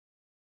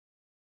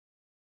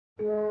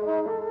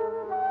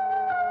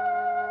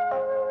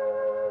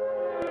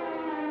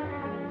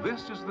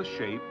This is the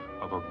shape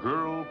of a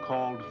girl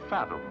called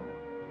Fathom.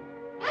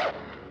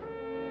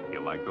 You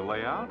like the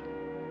layout?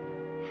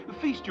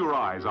 Feast your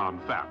eyes on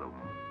Fathom.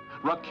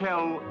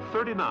 Raquel,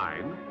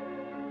 39,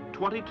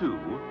 22,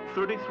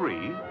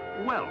 33,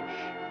 Welch.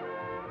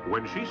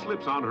 When she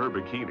slips on her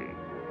bikini,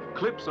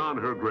 clips on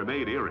her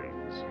grenade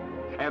earrings,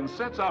 and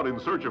sets out in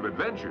search of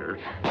adventure,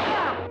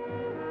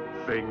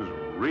 things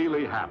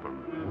really happen.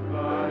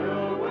 Fly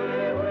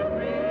away with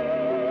me,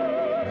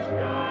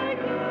 sky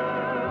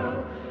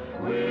girl.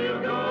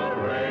 We'll go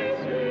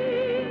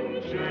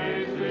racing,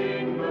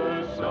 chasing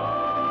the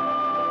sun.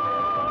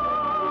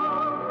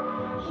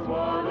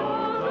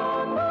 Swallows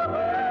on the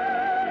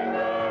wing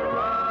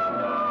around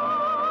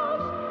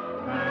us,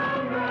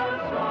 and the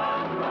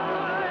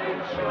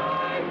sunlight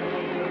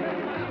shining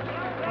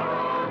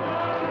on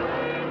our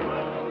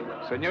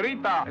rainbow.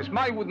 Senorita, a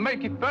smile would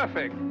make it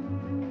perfect.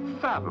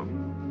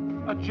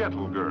 Fathom, a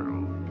gentle girl,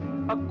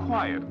 a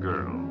quiet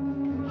girl.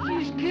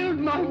 She's killed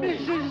my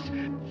missus!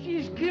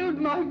 She's killed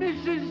my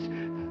missus!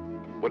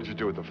 What did you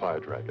do with the fire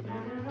dragon?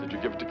 Did you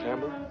give it to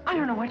Campbell? I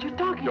don't know what you're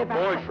talking Your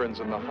about. boyfriend's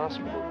in the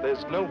hospital.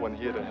 There's no one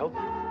here to help you.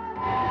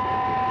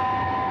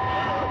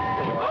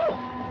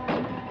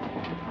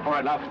 All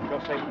right, love,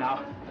 you're safe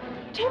now.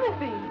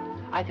 Timothy!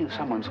 I think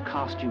someone's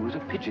cast you as a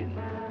pigeon,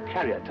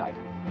 carrier type.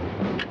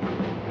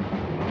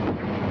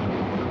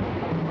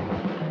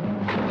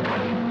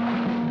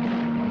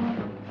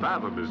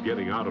 Fathom is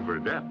getting out of her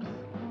depth,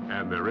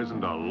 and there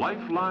isn't a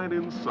lifeline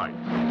in sight.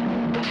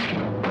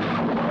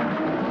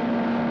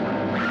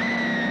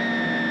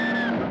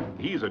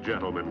 He's a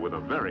gentleman with a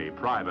very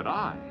private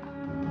eye.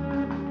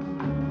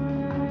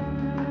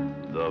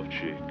 Dove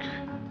cheek.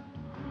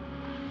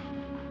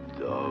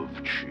 Dove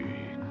cheek.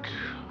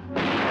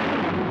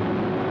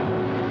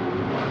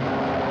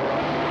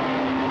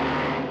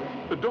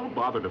 But don't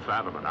bother to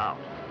fathom it out.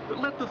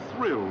 Let the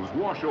thrills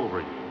wash over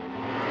you.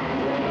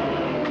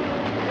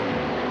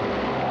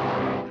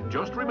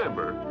 Just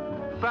remember,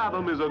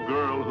 Fathom is a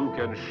girl who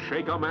can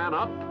shake a man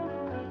up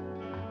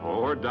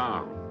or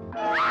down.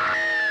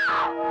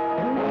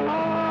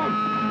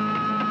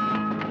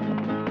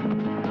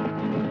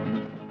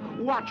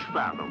 Watch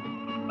Fathom.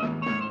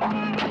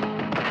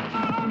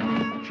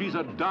 She's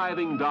a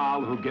diving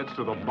doll who gets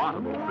to the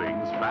bottom of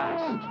things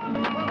fast.